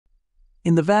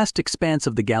In the vast expanse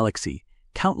of the galaxy,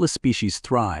 countless species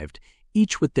thrived,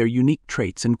 each with their unique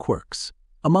traits and quirks.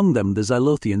 Among them, the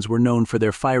Zylothians were known for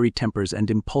their fiery tempers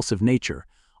and impulsive nature,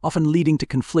 often leading to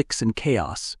conflicts and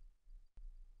chaos.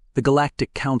 The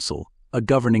Galactic Council, a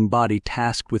governing body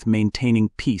tasked with maintaining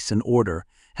peace and order,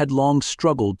 had long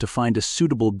struggled to find a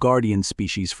suitable guardian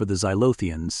species for the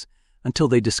Zylothians, until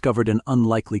they discovered an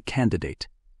unlikely candidate: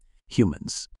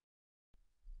 humans.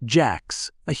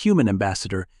 Jax, a human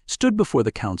ambassador, stood before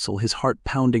the council, his heart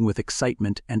pounding with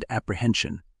excitement and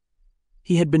apprehension.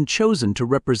 He had been chosen to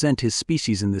represent his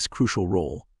species in this crucial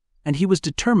role, and he was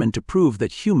determined to prove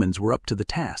that humans were up to the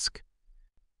task.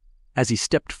 As he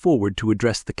stepped forward to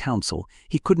address the council,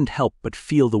 he couldn't help but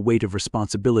feel the weight of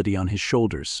responsibility on his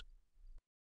shoulders.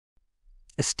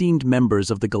 Esteemed members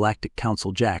of the Galactic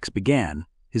Council, Jax began,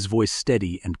 his voice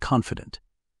steady and confident.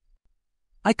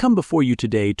 I come before you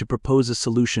today to propose a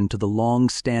solution to the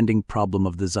long-standing problem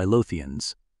of the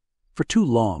Zylothians. For too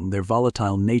long, their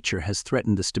volatile nature has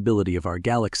threatened the stability of our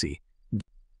galaxy,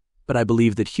 but I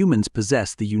believe that humans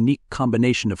possess the unique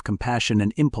combination of compassion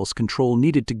and impulse control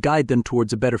needed to guide them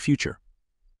towards a better future.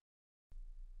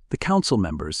 The council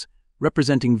members,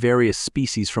 representing various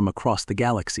species from across the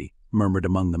galaxy, murmured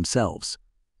among themselves.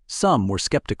 Some were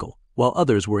skeptical, while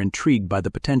others were intrigued by the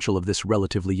potential of this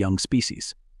relatively young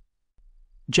species.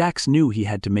 Jax knew he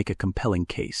had to make a compelling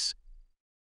case.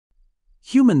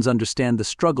 Humans understand the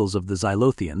struggles of the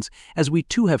Zylothians, as we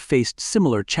too have faced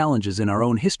similar challenges in our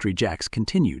own history, Jax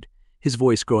continued, his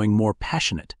voice growing more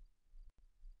passionate.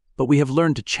 But we have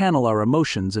learned to channel our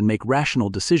emotions and make rational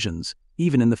decisions,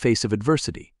 even in the face of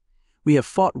adversity. We have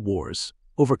fought wars,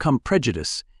 overcome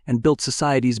prejudice, and built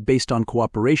societies based on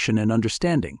cooperation and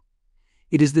understanding.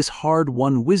 It is this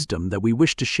hard-won wisdom that we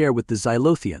wish to share with the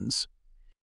Zylothians.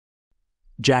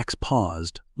 Jax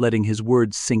paused, letting his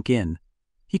words sink in.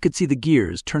 He could see the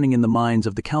gears turning in the minds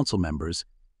of the council members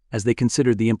as they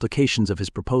considered the implications of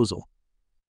his proposal.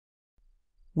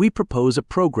 We propose a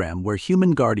program where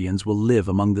human guardians will live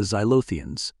among the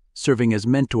Zylothians, serving as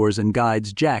mentors and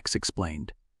guides, Jax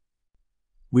explained.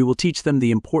 We will teach them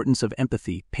the importance of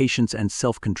empathy, patience, and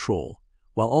self-control,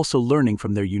 while also learning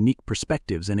from their unique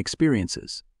perspectives and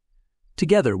experiences.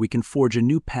 Together, we can forge a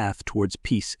new path towards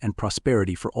peace and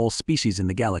prosperity for all species in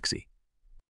the galaxy.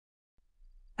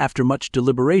 After much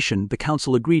deliberation, the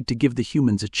council agreed to give the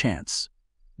humans a chance.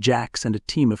 Jax and a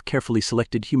team of carefully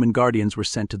selected human guardians were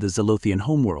sent to the Zylothian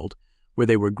homeworld, where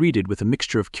they were greeted with a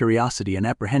mixture of curiosity and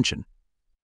apprehension.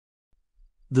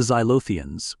 The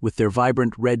Zylothians, with their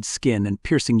vibrant red skin and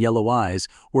piercing yellow eyes,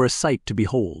 were a sight to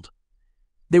behold.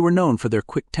 They were known for their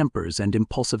quick tempers and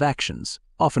impulsive actions,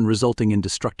 often resulting in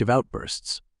destructive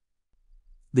outbursts.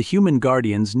 The human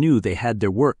guardians knew they had their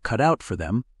work cut out for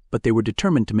them, but they were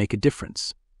determined to make a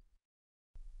difference.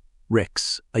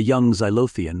 Rix, a young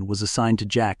Zylothian, was assigned to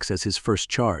Jax as his first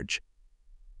charge.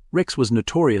 Rix was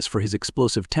notorious for his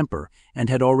explosive temper and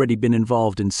had already been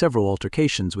involved in several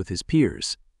altercations with his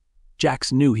peers.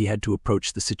 Jax knew he had to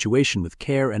approach the situation with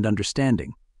care and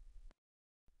understanding.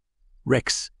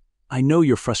 "Rix, I know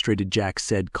you're frustrated," Jax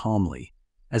said calmly.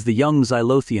 As the young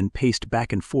Zylothian paced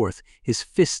back and forth, his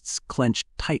fists clenched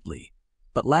tightly.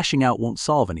 "But lashing out won't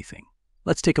solve anything.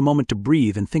 Let's take a moment to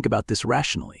breathe and think about this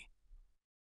rationally."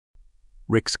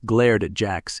 Rix glared at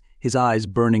Jax, his eyes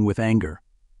burning with anger.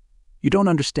 "You don't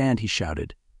understand," he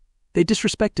shouted. "They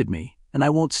disrespected me, and I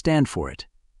won't stand for it."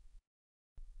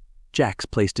 Jax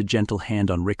placed a gentle hand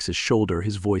on Rix's shoulder,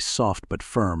 his voice soft but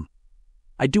firm.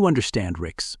 "I do understand,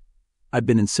 Rix. I've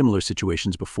been in similar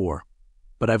situations before,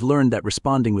 but I've learned that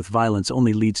responding with violence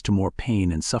only leads to more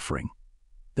pain and suffering.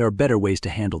 There are better ways to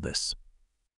handle this."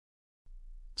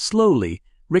 Slowly,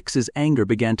 Rix's anger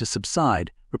began to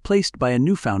subside, replaced by a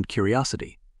newfound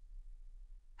curiosity.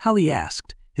 "How?" he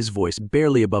asked, his voice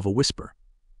barely above a whisper.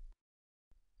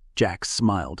 Jax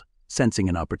smiled, sensing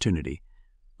an opportunity.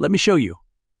 "Let me show you."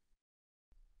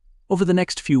 Over the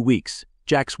next few weeks,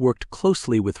 Jax worked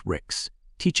closely with Rix,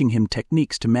 teaching him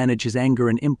techniques to manage his anger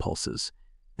and impulses.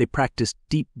 They practiced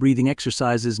deep breathing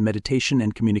exercises, meditation,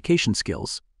 and communication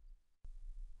skills.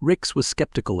 Rix was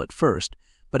skeptical at first,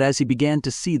 but as he began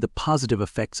to see the positive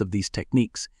effects of these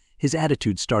techniques, his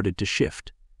attitude started to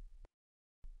shift.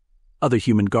 Other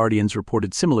human guardians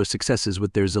reported similar successes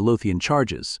with their Zylothian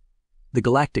charges. The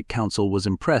Galactic Council was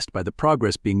impressed by the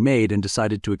progress being made and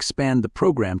decided to expand the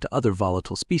program to other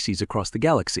volatile species across the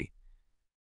galaxy.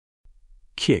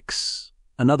 Kix,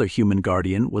 another human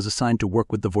guardian, was assigned to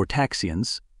work with the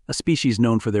Vortaxians, a species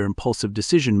known for their impulsive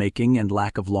decision-making and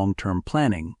lack of long-term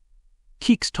planning.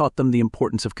 Kix taught them the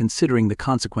importance of considering the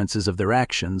consequences of their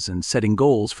actions and setting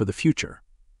goals for the future.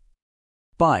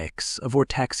 Bix, a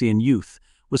Vortaxian youth,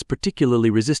 was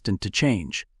particularly resistant to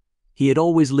change. He had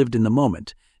always lived in the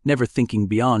moment, never thinking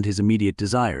beyond his immediate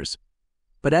desires.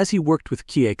 But as he worked with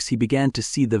Kix, he began to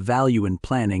see the value in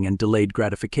planning and delayed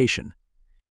gratification.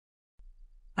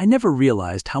 "I never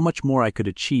realized how much more I could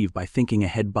achieve by thinking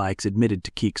ahead," Bikes admitted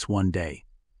to Kix one day.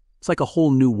 "It's like a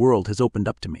whole new world has opened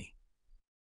up to me."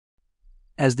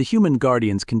 As the human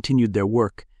guardians continued their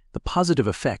work, the positive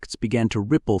effects began to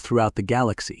ripple throughout the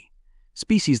galaxy.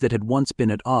 Species that had once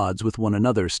been at odds with one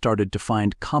another started to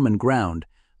find common ground,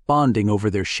 bonding over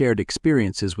their shared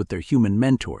experiences with their human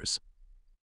mentors.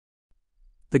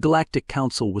 The Galactic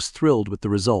Council was thrilled with the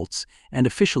results and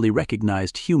officially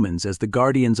recognized humans as the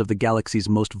guardians of the galaxy's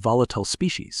most volatile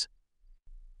species.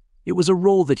 It was a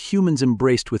role that humans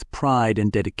embraced with pride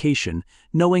and dedication,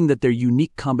 knowing that their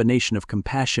unique combination of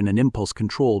compassion and impulse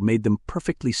control made them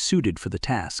perfectly suited for the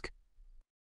task.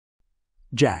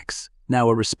 Jax, now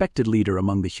a respected leader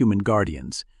among the human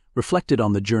guardians, reflected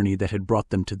on the journey that had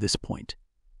brought them to this point.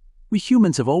 "We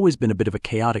humans have always been a bit of a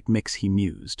chaotic mix," he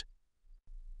mused.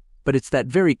 "But it's that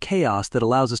very chaos that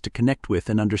allows us to connect with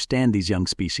and understand these young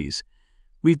species.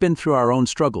 We've been through our own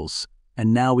struggles,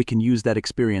 and now we can use that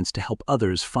experience to help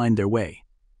others find their way."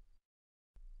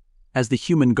 As the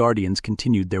human guardians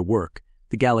continued their work,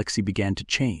 the galaxy began to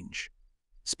change.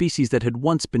 Species that had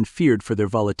once been feared for their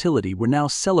volatility were now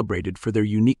celebrated for their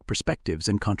unique perspectives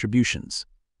and contributions.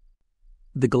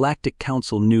 The Galactic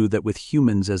Council knew that with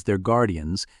humans as their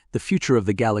guardians, the future of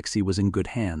the galaxy was in good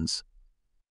hands.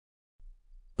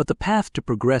 But the path to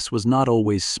progress was not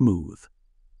always smooth.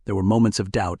 There were moments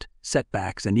of doubt,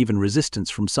 setbacks, and even resistance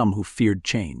from some who feared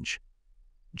change.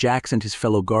 Jax and his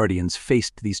fellow guardians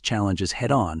faced these challenges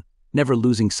head-on, never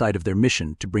losing sight of their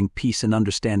mission to bring peace and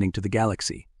understanding to the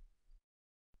galaxy.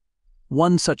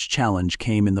 One such challenge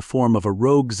came in the form of a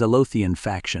rogue Zylothian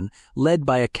faction led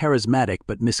by a charismatic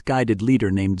but misguided leader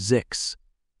named Zix.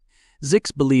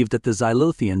 Zix believed that the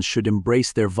Zylothians should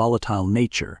embrace their volatile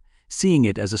nature, seeing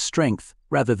it as a strength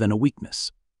rather than a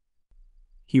weakness.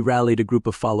 He rallied a group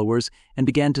of followers and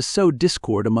began to sow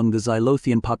discord among the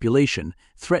Zylothian population,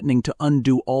 threatening to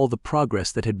undo all the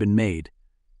progress that had been made.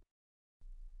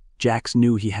 Jax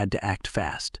knew he had to act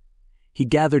fast. He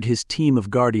gathered his team of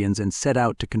guardians and set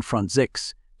out to confront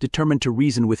Zix, determined to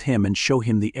reason with him and show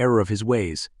him the error of his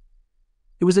ways.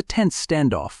 It was a tense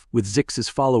standoff, with Zix's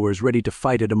followers ready to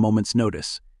fight at a moment's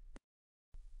notice.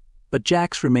 But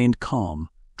Jax remained calm,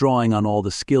 drawing on all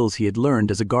the skills he had learned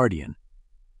as a guardian.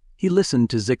 He listened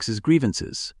to Zix's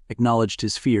grievances, acknowledged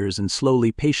his fears, and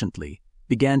slowly, patiently,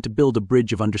 began to build a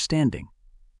bridge of understanding.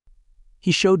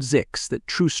 He showed Zix that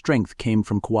true strength came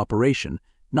from cooperation,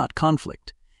 not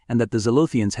conflict, and that the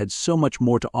Zylothians had so much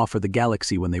more to offer the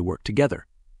galaxy when they worked together.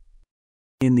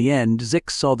 In the end,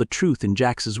 Zix saw the truth in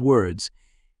Jax's words.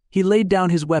 He laid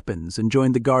down his weapons and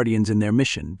joined the Guardians in their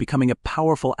mission, becoming a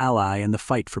powerful ally in the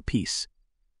fight for peace.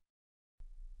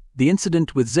 The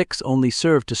incident with Zix only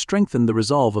served to strengthen the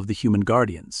resolve of the human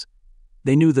Guardians.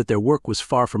 They knew that their work was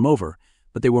far from over,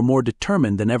 but they were more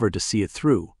determined than ever to see it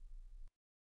through.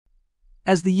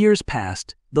 As the years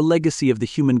passed, the legacy of the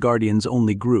human Guardians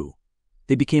only grew.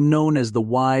 They became known as the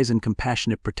wise and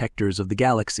compassionate protectors of the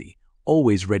galaxy,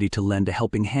 always ready to lend a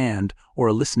helping hand or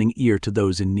a listening ear to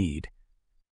those in need.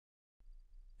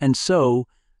 And so,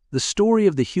 the story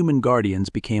of the human Guardians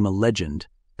became a legend,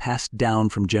 passed down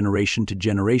from generation to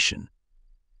generation.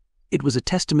 It was a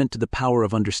testament to the power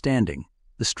of understanding,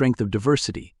 the strength of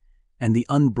diversity, and the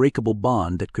unbreakable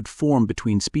bond that could form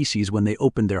between species when they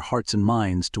opened their hearts and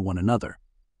minds to one another.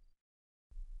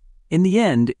 In the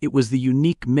end, it was the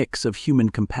unique mix of human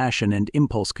compassion and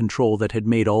impulse control that had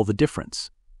made all the difference.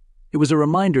 It was a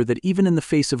reminder that even in the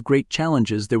face of great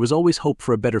challenges, there was always hope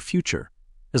for a better future,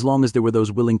 as long as there were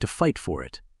those willing to fight for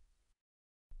it.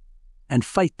 And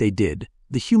fight they did,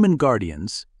 the human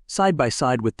Guardians, side by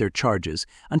side with their charges,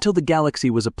 until the galaxy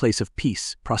was a place of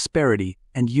peace, prosperity,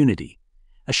 and unity,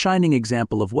 a shining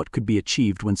example of what could be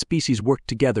achieved when species worked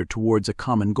together towards a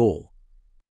common goal.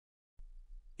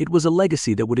 It was a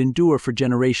legacy that would endure for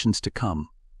generations to come,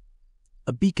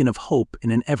 a beacon of hope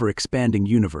in an ever-expanding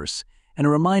universe, and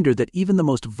a reminder that even the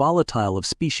most volatile of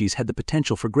species had the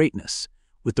potential for greatness,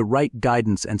 with the right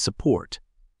guidance and support.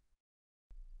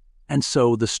 And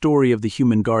so the story of the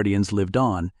human Guardians lived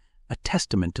on, a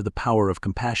testament to the power of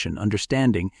compassion,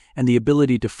 understanding, and the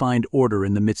ability to find order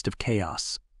in the midst of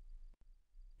chaos.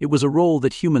 It was a role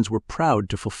that humans were proud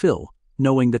to fulfill,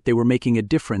 knowing that they were making a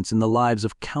difference in the lives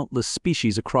of countless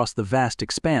species across the vast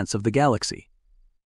expanse of the galaxy.